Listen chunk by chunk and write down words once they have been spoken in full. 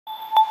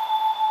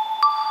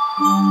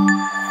Hi,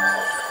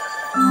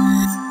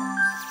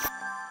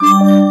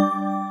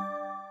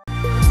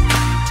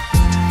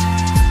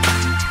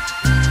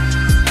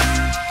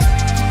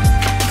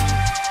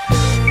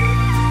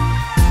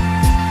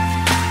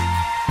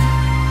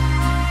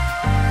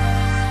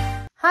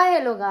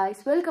 hello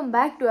guys, welcome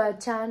back to our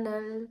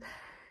channel.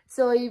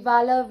 So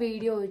ivala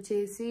video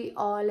vachesi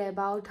all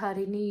about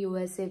Harini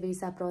USA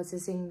visa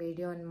processing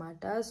video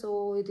anamata. So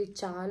idi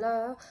chaala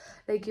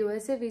like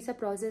USA visa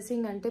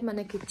processing ante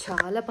manaki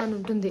chaala pani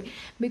untundi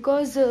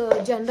because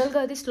general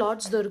ga adi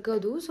slots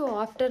dorukadu. So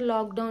after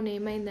lockdown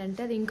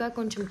emaindante adi inka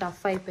koncham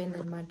tough ayipoyindi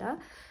anamata.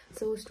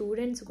 So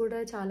students కూడా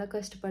చాలా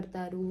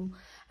కష్టపడతారు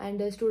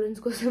and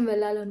students కోసం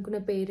వెళ్ళాలనుకున్న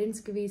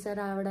పేరెంట్స్కి visa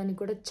రావడానికి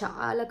కూడా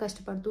చాలా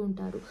కష్టపడుతూ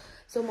ఉంటారు.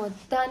 సో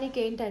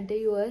మొత్తానికి ఏంటంటే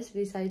US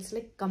visa it's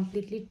like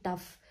completely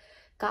tough.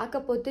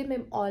 కాకపోతే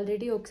మేము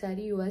ఆల్రెడీ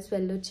ఒకసారి యూఎస్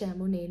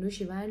వెళ్ళొచ్చాము, నేను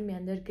శివ అండ్ మీ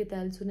అందరికీ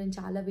తెలుసు, నేను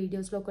చాలా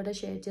వీడియోస్లో కూడా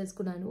షేర్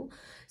చేసుకున్నాను.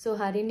 సో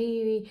హరిని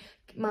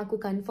మాకు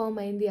కన్ఫర్మ్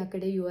అయింది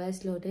అక్కడే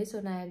యూఎస్లోనే. సో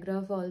నయాగ్రా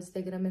ఫాల్స్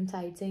దగ్గర మేము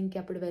సైట్ సీయింగ్కి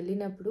అప్పుడు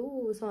వెళ్ళినప్పుడు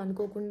సో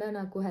అనుకోకుండా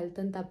నాకు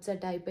హెల్త్ అంతా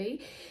అప్సెట్ అయిపోయి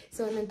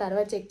సో నేను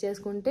తర్వాత చెక్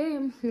చేసుకుంటే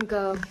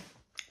ఇంకా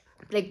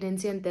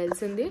ప్రెగ్నెన్సీ అని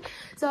తెలిసింది.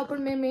 సో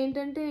అప్పుడు మేము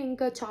ఏంటంటే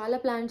ఇంకా చాలా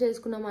ప్లాన్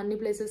చేసుకున్నాము, అన్ని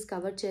ప్లేసెస్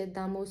కవర్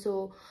చేద్దాము, సో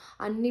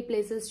అన్ని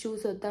ప్లేసెస్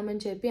చూసి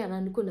వద్దామని చెప్పి అని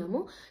అనుకున్నాము.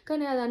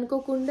 కానీ అది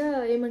అనుకోకుండా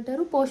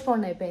ఏమంటారు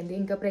పోస్ట్పోన్ అయిపోయింది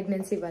ఇంకా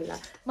ప్రెగ్నెన్సీ వల్ల.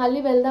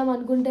 మళ్ళీ వెళ్దాం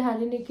అనుకుంటే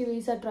హనీకి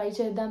వీసా ట్రై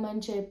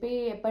చేద్దామని చెప్పి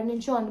ఎప్పటి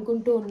నుంచో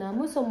అనుకుంటూ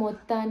ఉన్నాము. సో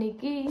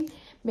మొత్తానికి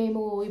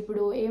మేము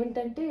ఇప్పుడు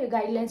ఏమిటంటే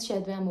గైడ్లైన్స్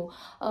చదివాము.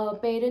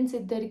 పేరెంట్స్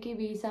ఇద్దరికి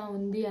వీసా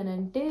ఉంది అని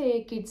అంటే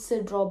కిడ్స్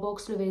డ్రాప్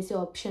బాక్స్లో వేసే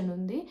ఆప్షన్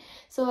ఉంది.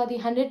 సో అది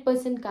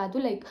 100% కాదు,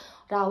 లైక్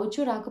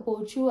రావచ్చు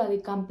రాకపోవచ్చు, అది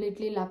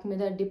కంప్లీట్లీ లక్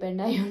మీద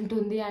డిపెండ్ అయి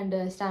ఉంటుంది అండ్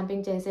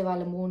స్టాంపింగ్ చేసే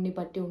వాళ్ళ మూడ్ని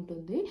బట్టి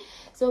ఉంటుంది.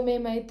 సో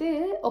మేమైతే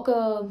ఒక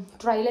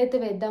ట్రైల్ అయితే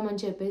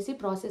వేద్దామని చెప్పేసి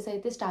ప్రాసెస్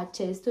అయితే స్టార్ట్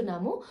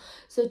చేస్తున్నాము.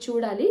 సో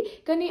చూడాలి.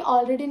 కానీ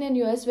ఆల్రెడీ నేను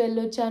యూఎస్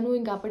వెళ్ళొచ్చాను,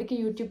 ఇంకా అప్పటికి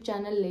యూట్యూబ్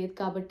ఛానల్ లేదు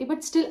కాబట్టి,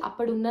 బట్ స్టిల్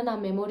అప్పుడున్న నా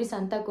మెమోరీస్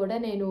అంతా కూడా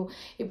నేను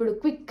ఇప్పుడు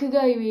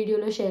క్విక్గా ఈ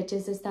వీడియోలో షేర్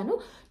చేసేస్తాను,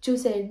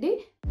 చూసేయండి.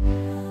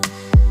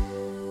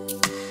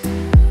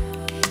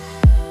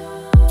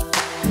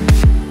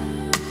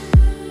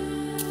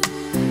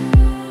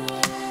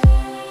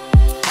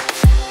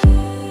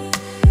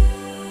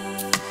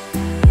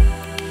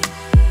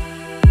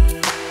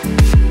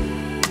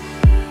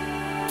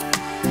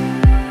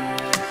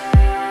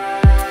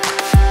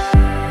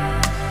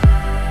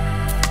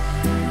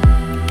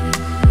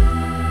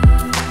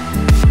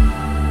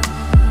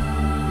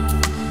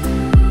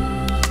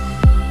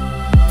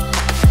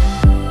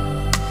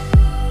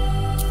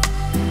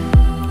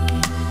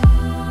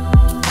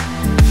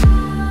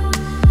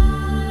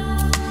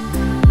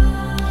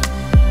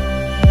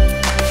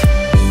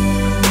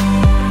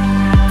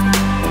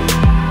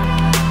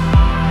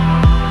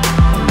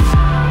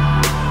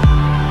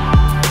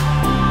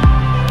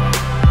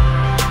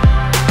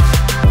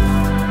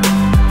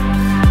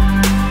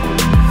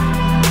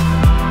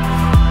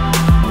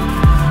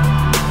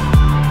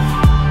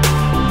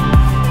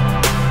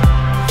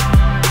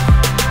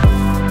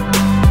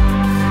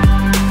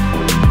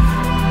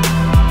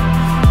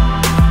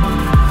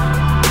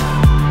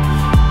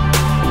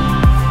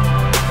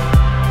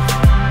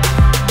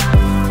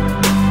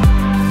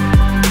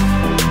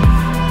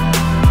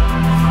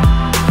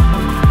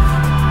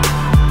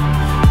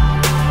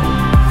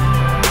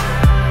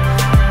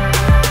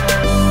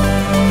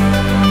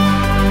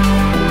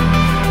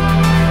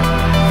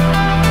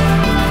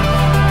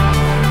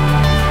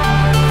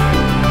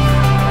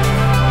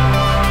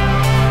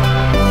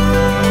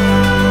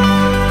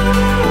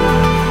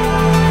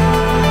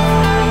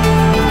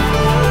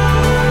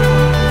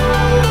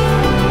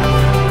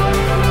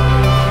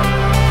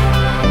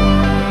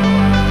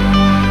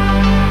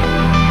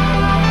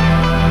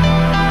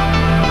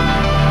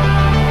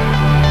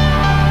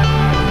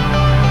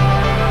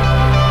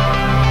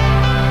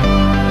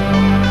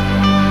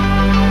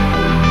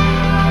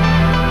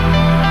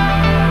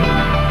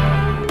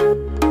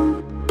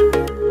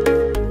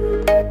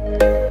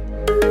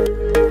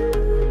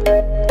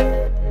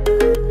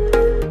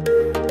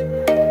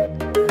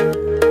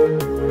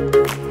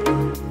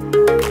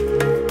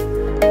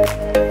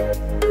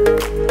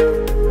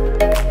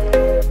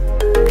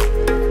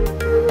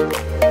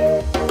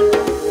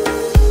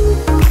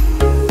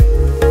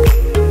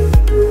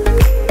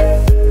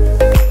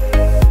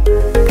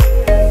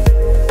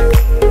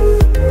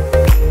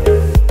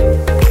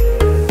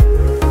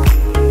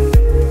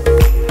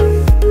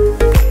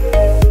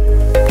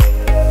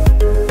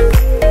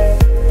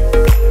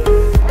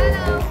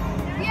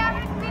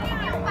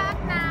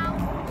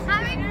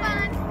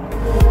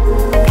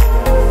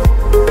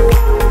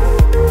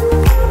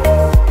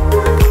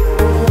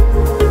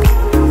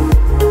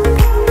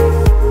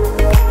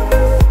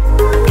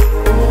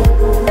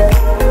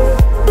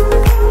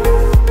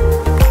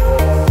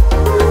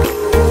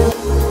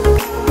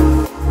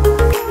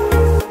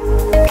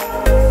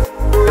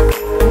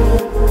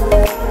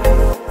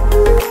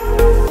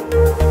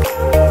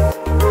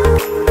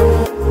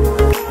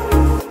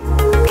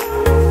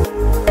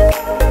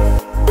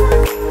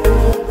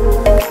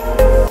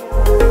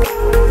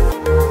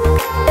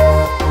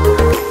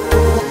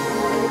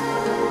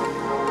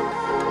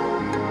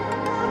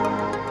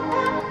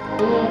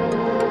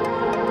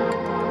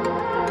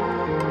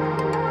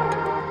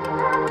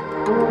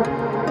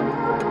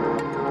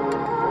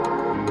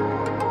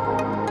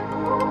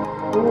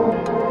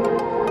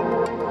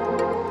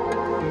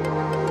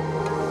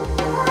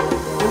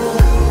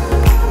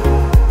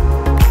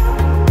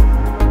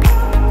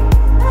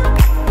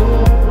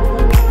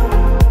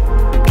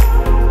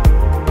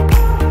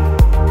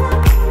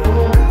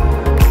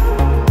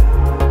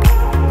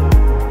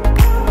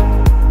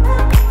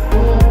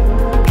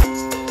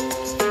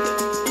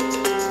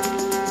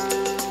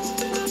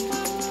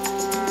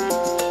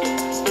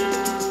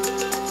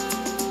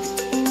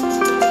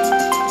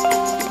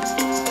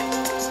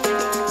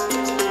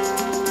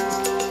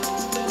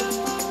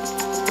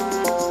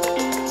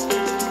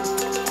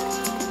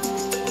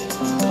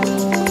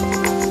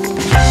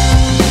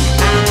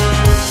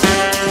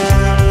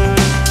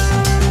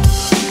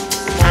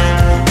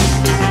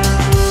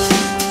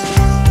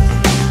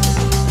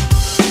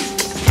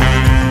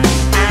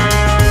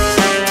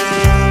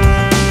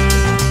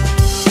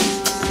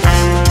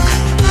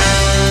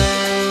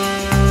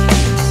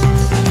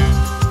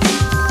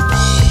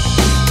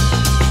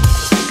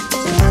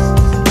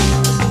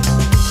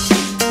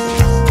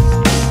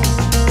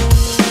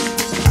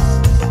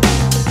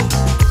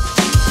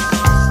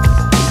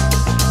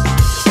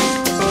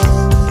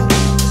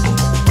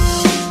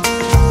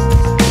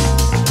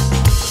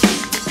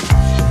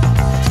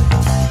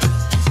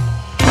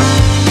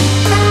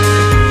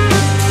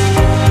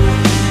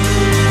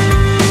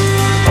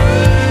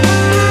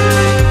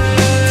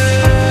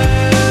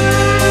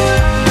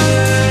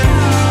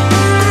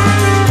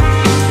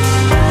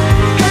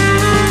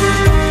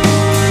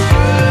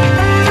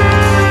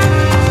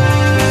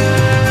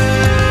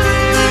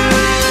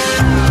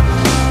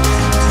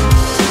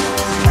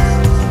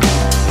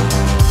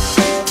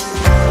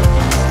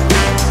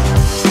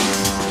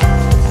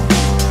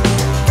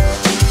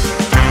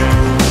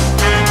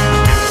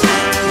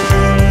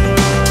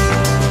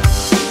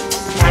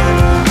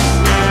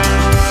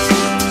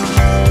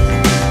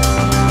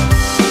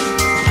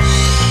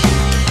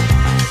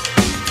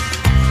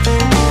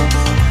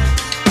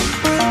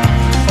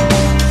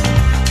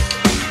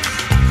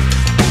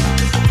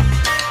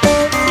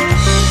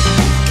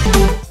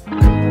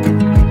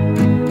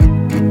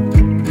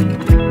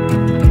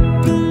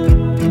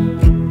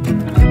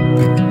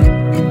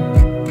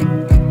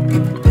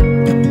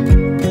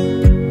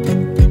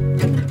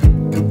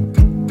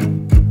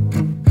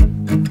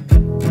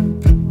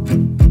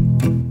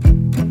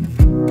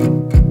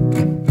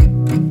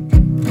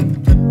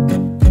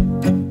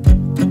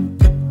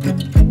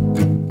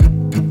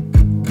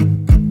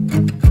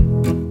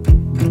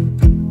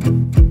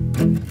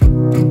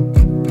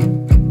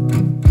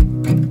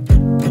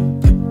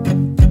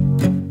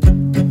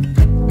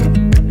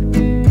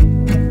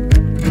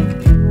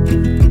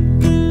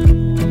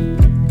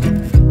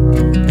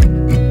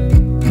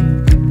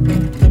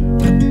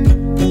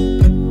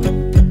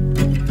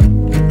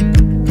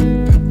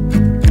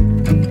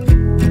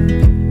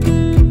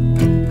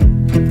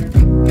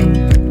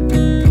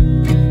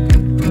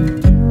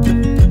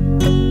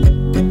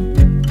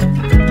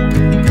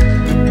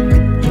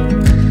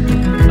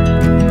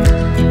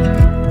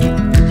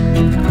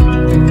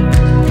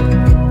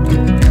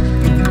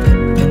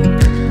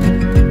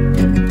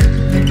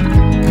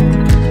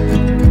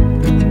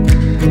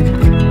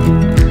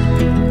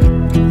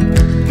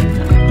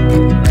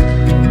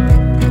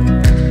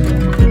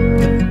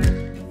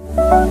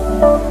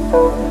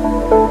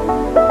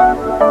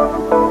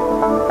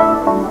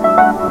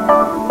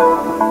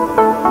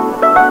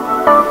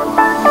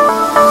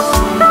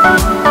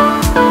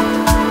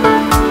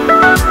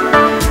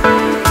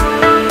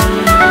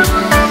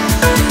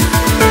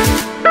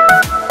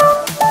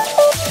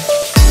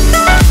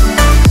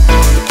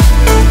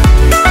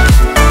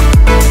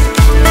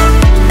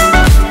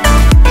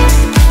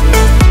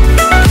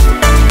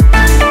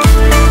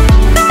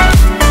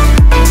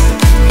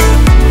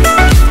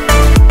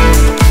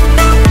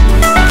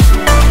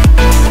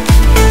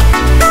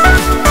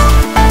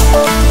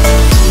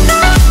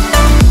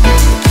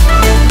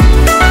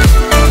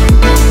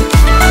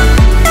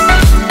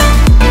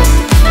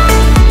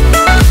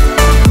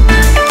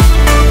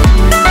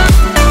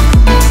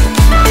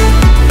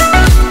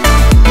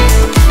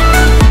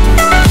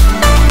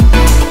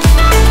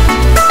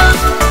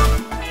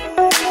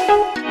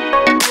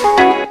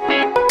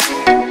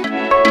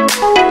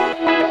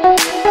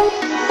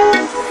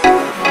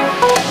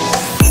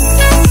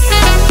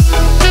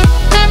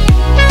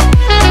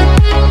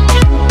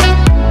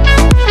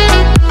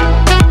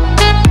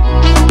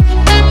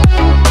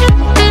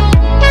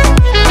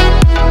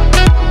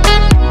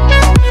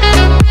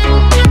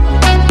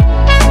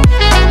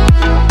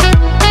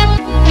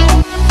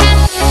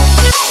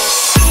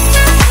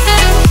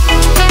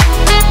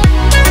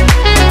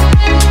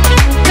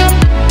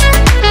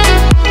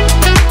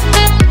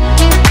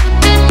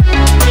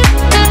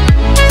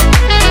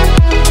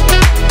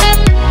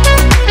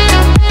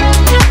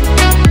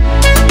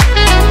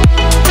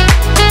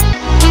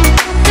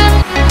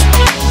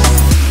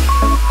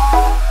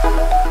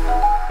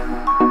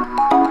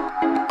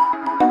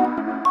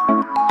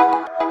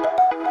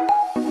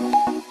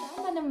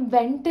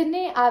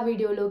 వెంటనే ఆ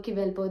వీడియోలోకి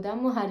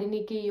వెళ్ళిపోదాము.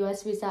 హరినికి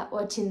యుఎస్ వీసా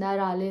వచ్చిందా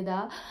రాలేదా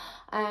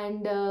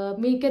అండ్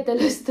మీకే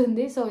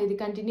తెలుస్తుంది. సో ఇది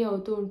కంటిన్యూ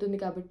అవుతూ ఉంటుంది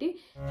కాబట్టి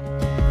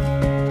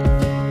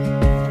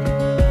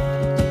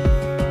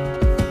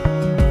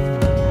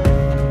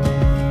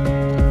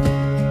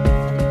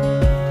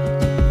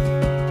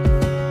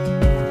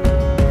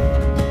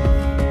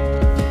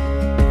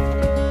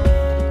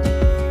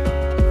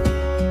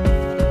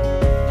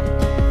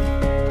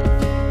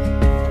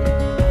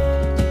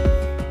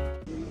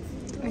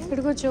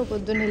కూర్చో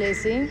పొద్దున్నే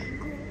లేసి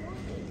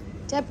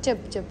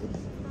చెప్పు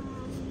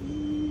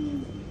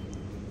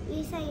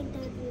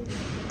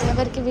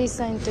ఎవరికి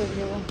వీసా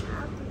ఇంటర్వ్యూ?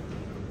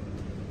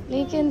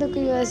 నీకెందుకు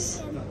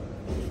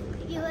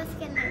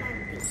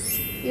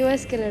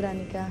యుఎస్కి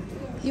వెళ్ళడానికా?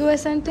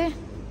 యుఎస్ అంటే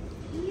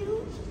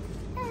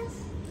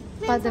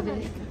పదవి,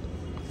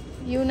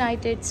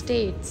 యునైటెడ్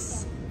స్టేట్స్.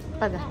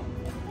 పద.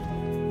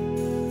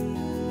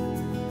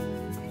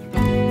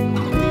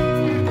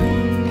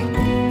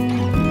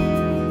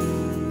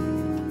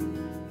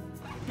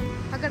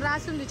 అక్కడ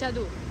రాస్తుంది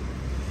చదువు,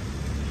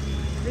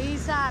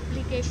 వీసా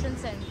అప్లికేషన్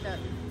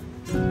సెంటర్.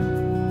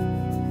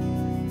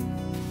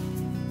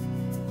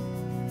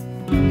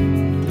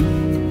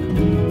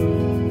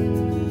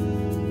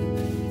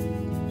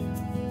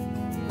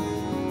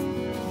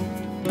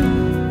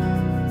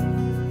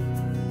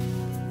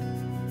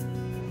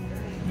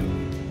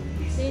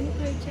 దేనికి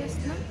వెయిట్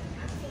చేస్తున్నా?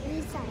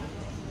 Visa.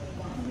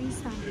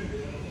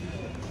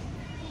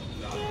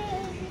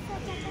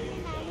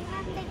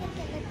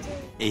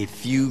 A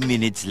few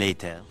minutes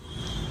later.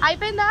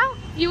 అయిపోయిందా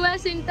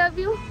యుఎస్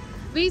ఇంటర్వ్యూ,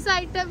 వీసా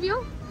ఇంటర్వ్యూ?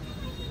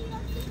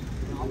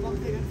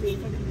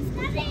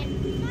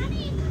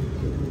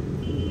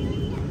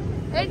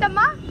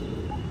 ఏంటమ్మా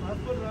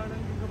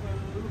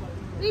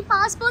నీ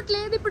పాస్పోర్ట్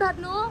లేదు ఇప్పుడు?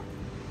 అను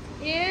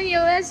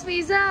యుఎస్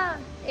వీసా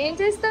ఏం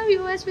చేస్తావు?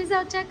 యుఎస్ వీసా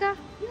వచ్చాక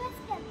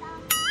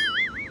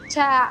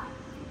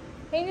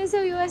ఏం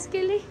చేస్తావు? యుఎస్కి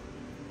వెళ్ళి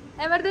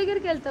ఎవరి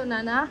దగ్గరికి వెళ్తావు?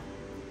 నానా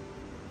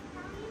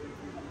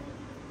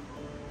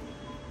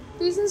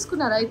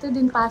తీసేసుకున్నారా అయితే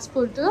దీని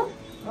పాస్పోర్ట్?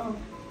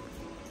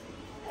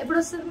 ఎప్పుడు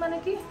వస్తుంది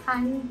మనకి?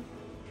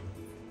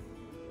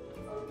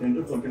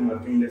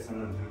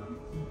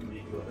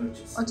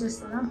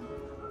 వచ్చేస్తారా?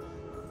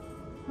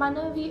 మన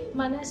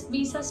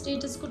వీసా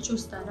స్టేటస్ కూడా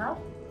చూస్తారా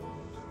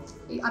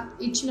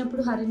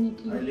ఇచ్చినప్పుడు?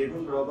 హరినికి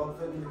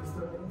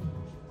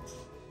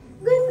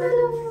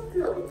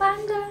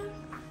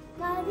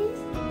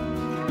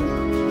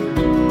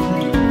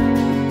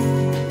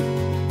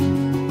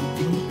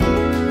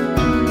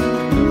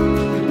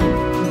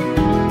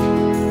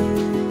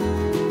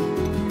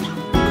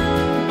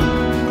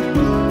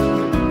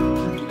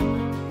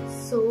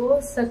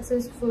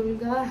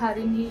సక్సెస్ఫుల్గా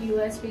హరిని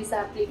యుఎస్ వీసా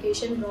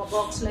అప్లికేషన్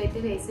బాక్స్లో అయితే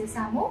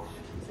వేసేసాము.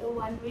 సో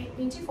 1 వీక్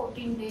నుంచి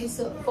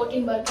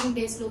 14 వర్కింగ్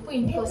డేస్ లోపు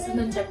ఇంటికి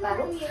వస్తుందని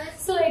చెప్పారు.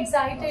 సో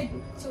ఎక్సైటెడ్,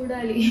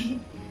 చూడాలి.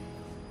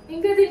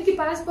 ఇంకా దీనికి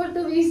పాస్పోర్ట్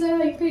వీసా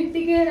ఇంకా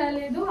ఇంటికే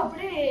రాలేదు,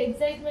 అప్పుడే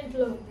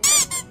ఎక్సైట్మెంట్లో ఉంది.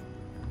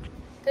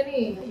 కానీ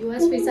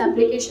యుఎస్ వీసా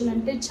అప్లికేషన్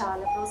అంటే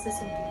చాలా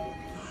ప్రాసెస్ ఉంటుంది.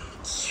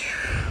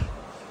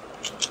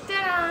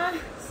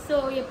 సో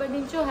ఎప్పటి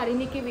నుంచో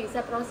హరినికి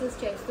వీసా ప్రాసెస్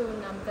చేస్తూ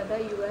ఉన్నాం కదా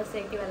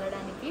యూఎస్ఏకి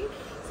వెళ్ళడానికి.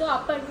 సో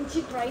అప్పటి నుంచి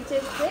ట్రై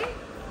చేస్తే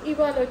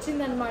ఇవాళ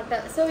వచ్చిందనమాట.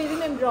 సో ఇది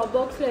మేము డ్రాప్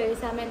బాక్స్లో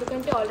వేసాము,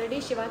 ఎందుకంటే ఆల్రెడీ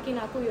శివాకి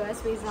నాకు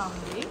యుఎస్ వీసా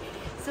ఉంది.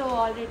 సో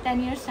ఆల్రెడీ 10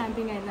 years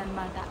స్టాంపింగ్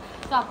అయిందనమాట.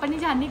 సో అప్పటి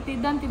నుంచి అన్ని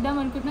తీద్దాం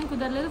అనుకుంటున్నాం,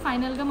 కుదరలేదు.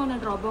 ఫైనల్గా మొన్న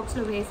డ్రాప్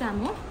బాక్స్లో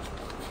వేసాము.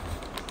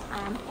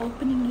 I'm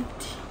opening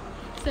it.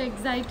 So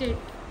excited.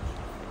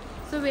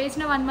 So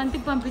వేసిన 1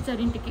 monthకి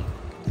పంపించారు ఇంటికి.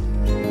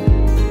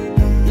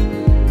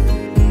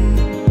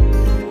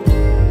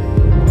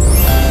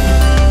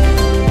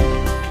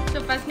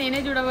 ఫస్ట్ నేనే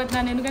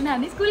చూడబోతున్నాను, ఎందుకంటే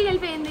అన్ని స్కూల్కి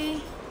వెళ్ళిపోయింది.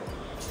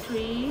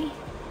 3,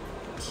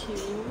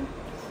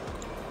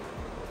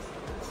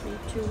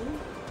 2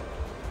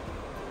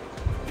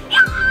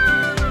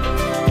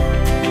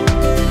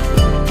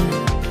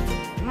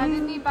 అది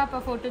నీ పాప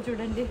ఫోటో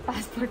చూడండి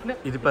పాస్పోర్ట్లో.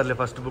 ఇది పర్లే,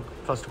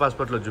 ఫస్ట్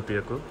పాస్పోర్ట్లో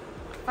చూపియకు.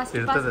 ఫస్ట్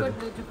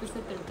పాస్పోర్ట్లో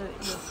చూపిస్తే తెలుస్తుంది.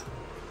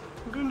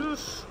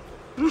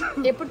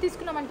 ఎప్పుడు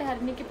తీసుకున్నామంటే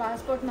హరినికి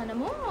పాస్పోర్ట్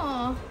మనము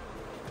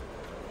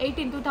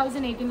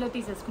 2018లో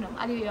తీసేసుకున్నాం.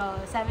 అది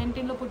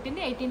 17లో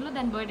పుట్టింది, 18లో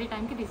దాని బర్త్డే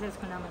టైంకి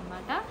తీసేసుకున్నాం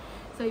అనమాట.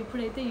 సో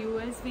ఇప్పుడైతే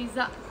US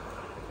visa.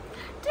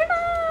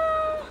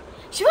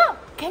 Shiva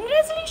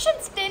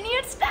congratulations, 10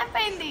 years stamp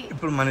అయింది.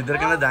 ఇప్పుడు మన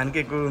ఇద్దరికన్నా దానికి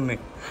ఎక్కువ ఉంది.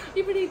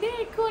 ఇప్పుడు ఇదే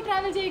ఎక్కువ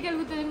ట్రావెల్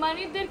చేయగలుగుతుంది. మన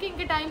ఇద్దరికి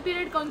ఇంకా టైం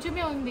పీరియడ్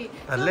కొంచెమే ఉంది.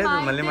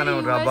 మళ్ళీ మనం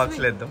డ్రాప్ బాక్స్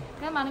వేద్దాం.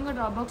 మనం కూడా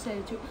డ్రాప్ బాక్స్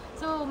వేయచ్చు.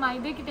 సో మా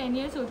ఇద్దరికి 10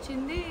 years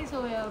వచ్చింది. సో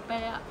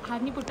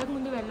హరిని పుట్టక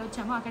ముందు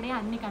వెళ్ళొచ్చాము, అక్కడే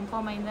అన్ని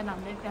కన్ఫర్మ్ అయిందని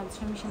అందరికి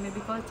తెలిసిన విషయమే.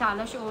 బికాజ్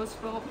చాలా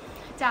షోస్లో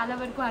చాలా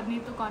వరకు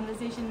హరినితో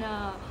కాన్వర్సేషన్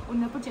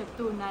ఉన్నప్పుడు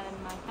చెప్తూ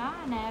ఉన్నారనమాట.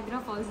 నయాగ్రా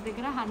ఫాల్స్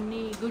దగ్గర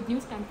హరిని గుడ్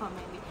న్యూస్ కన్ఫర్మ్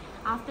అయింది.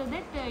 ఆఫ్టర్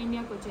దట్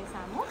ఇండియాకి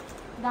వచ్చేసాము.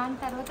 దాని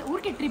తర్వాత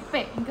ఊరికే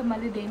ట్రిప్పే, ఇంకా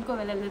మళ్ళీ దేనికో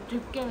వెళ్ళలేదు,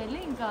 ట్రిప్కే వెళ్ళి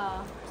ఇంకా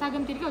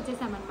సగం తిరిగి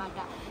వచ్చేసామన్నమాట.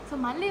 సో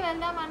మళ్ళీ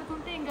వెళ్దాం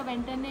అనుకుంటే ఇంకా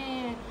వెంటనే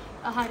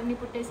హరిని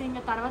పుట్టేసి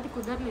ఇంకా తర్వాత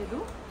కుదరలేదు.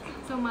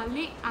 సో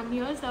మళ్ళీ అన్ని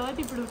ఇయర్స్ తర్వాత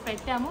ఇప్పుడు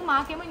పెట్టాము.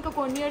 మాకేమో ఇంకా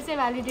కొన్ని ఇయర్సే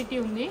వ్యాలిడిటీ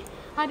ఉంది,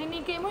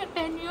 హరినికేమో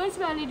 10 years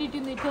వ్యాలిడిటీ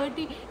ఉంది,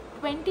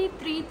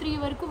 2033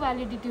 వరకు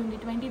వ్యాలిడిటీ ఉంది,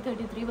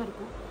 2033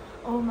 వరకు.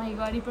 ఓ మై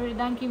గాడ్, ఇప్పుడు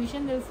దానికి ఈ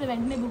విషయం తెలిస్తే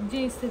వెంటనే బుక్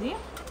చేయిస్తుంది.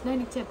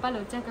 దానికి చెప్పాలి,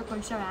 వచ్చాక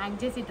కొంచెం యాక్ట్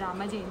చేసి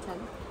డ్రామా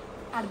చేయించాలి,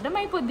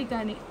 అర్థమైపోద్ది.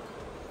 కానీ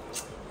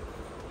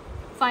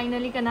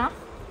ఫైనలీ కన్నా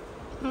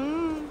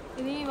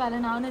ఇది వాళ్ళ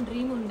నాన్న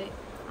డ్రీమ్ ఉండే,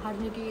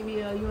 హర్నికి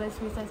యూఎస్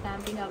వీసా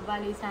స్టాంపింగ్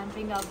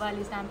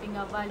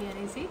అవ్వాలి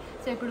అనేసి.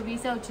 సో ఇప్పుడు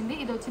వీసా వచ్చింది,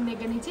 ఇది వచ్చిన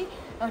దగ్గర నుంచి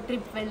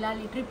ట్రిప్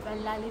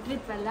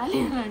వెళ్ళాలి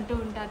అని అంటూ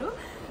ఉంటారు.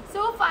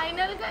 సో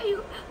ఫైనల్గా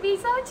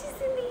వీసా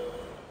వచ్చేసింది.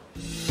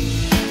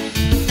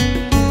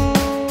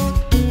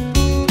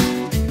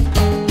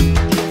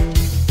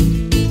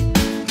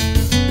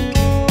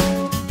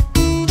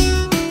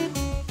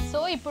 సో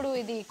ఇప్పుడు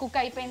ఇది కుక్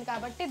అయిపోయింది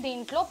కాబట్టి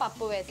దీంట్లో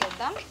పప్పు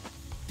వేసేద్దాం.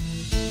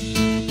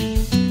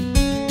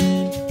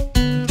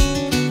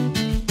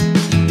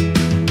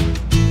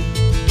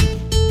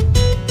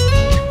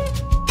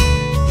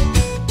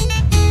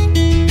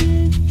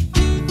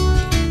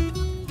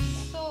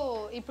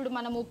 ఇప్పుడు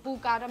మనం ఉప్పు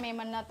కారం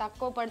ఏమన్నా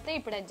తక్కువ పడితే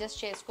ఇప్పుడు అడ్జస్ట్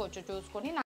చేసుకోవచ్చు చూసుకొని.